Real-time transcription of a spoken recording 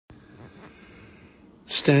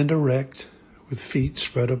Stand erect with feet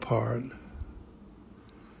spread apart,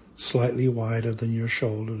 slightly wider than your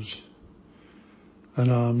shoulders,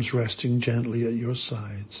 and arms resting gently at your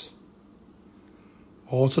sides.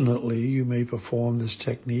 Alternately, you may perform this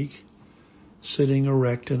technique sitting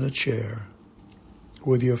erect in a chair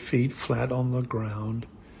with your feet flat on the ground,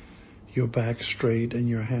 your back straight and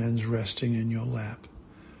your hands resting in your lap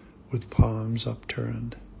with palms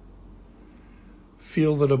upturned.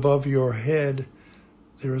 Feel that above your head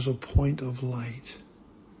there is a point of light.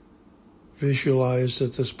 Visualize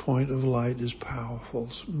that this point of light is powerful,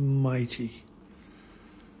 mighty.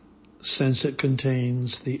 Sense it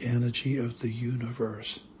contains the energy of the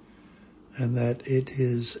universe and that it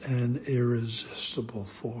is an irresistible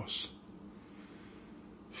force.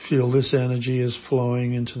 Feel this energy is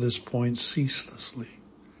flowing into this point ceaselessly,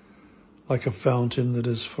 like a fountain that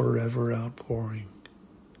is forever outpouring.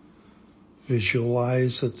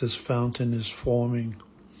 Visualize that this fountain is forming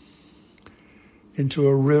into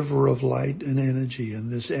a river of light and energy,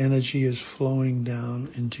 and this energy is flowing down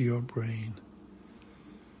into your brain.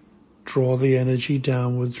 Draw the energy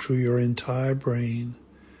downward through your entire brain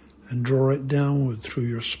and draw it downward through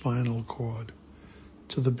your spinal cord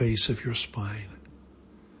to the base of your spine.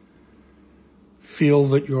 Feel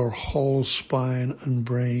that your whole spine and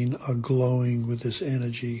brain are glowing with this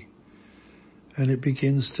energy, and it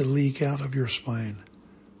begins to leak out of your spine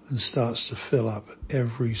and starts to fill up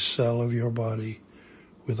every cell of your body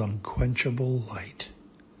with unquenchable light.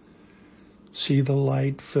 See the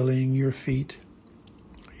light filling your feet,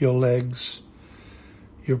 your legs,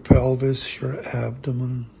 your pelvis, your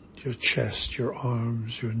abdomen, your chest, your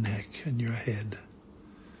arms, your neck, and your head.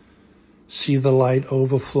 See the light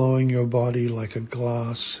overflowing your body like a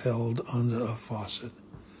glass held under a faucet,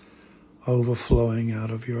 overflowing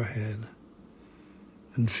out of your head.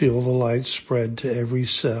 And feel the light spread to every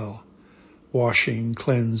cell, washing,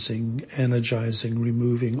 cleansing, energizing,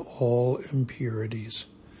 removing all impurities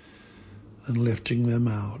and lifting them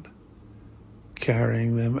out,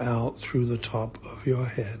 carrying them out through the top of your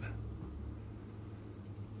head.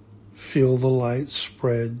 Feel the light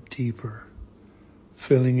spread deeper,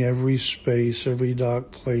 filling every space, every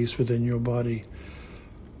dark place within your body,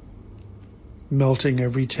 melting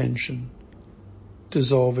every tension,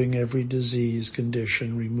 dissolving every disease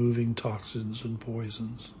condition, removing toxins and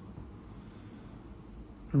poisons.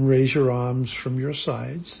 And raise your arms from your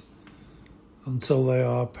sides until they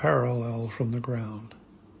are parallel from the ground.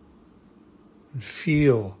 And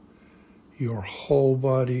feel your whole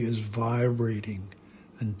body is vibrating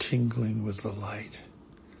and tingling with the light.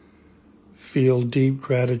 Feel deep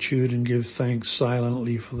gratitude and give thanks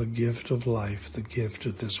silently for the gift of life, the gift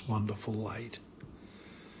of this wonderful light.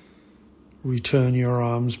 Return your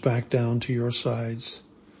arms back down to your sides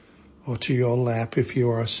or to your lap if you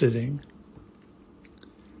are sitting.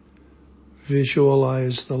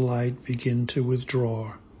 Visualize the light begin to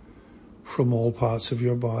withdraw from all parts of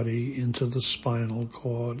your body into the spinal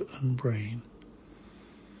cord and brain.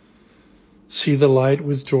 See the light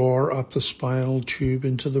withdraw up the spinal tube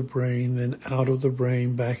into the brain, then out of the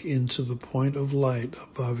brain back into the point of light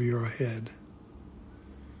above your head,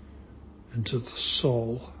 into the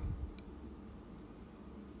soul.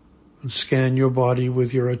 And scan your body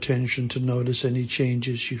with your attention to notice any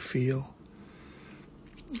changes you feel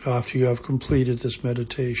after you have completed this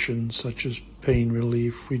meditation, such as pain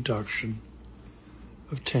relief, reduction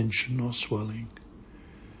of tension or swelling,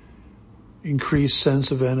 increased sense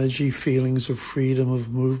of energy, feelings of freedom of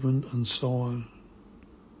movement, and so on.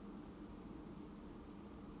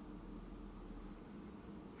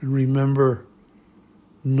 And remember,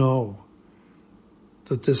 know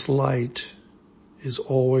that this light is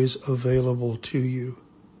always available to you,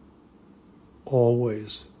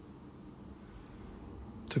 always,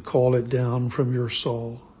 to call it down from your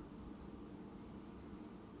soul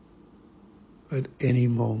at any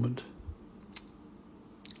moment.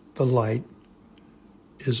 The light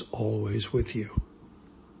is always with you.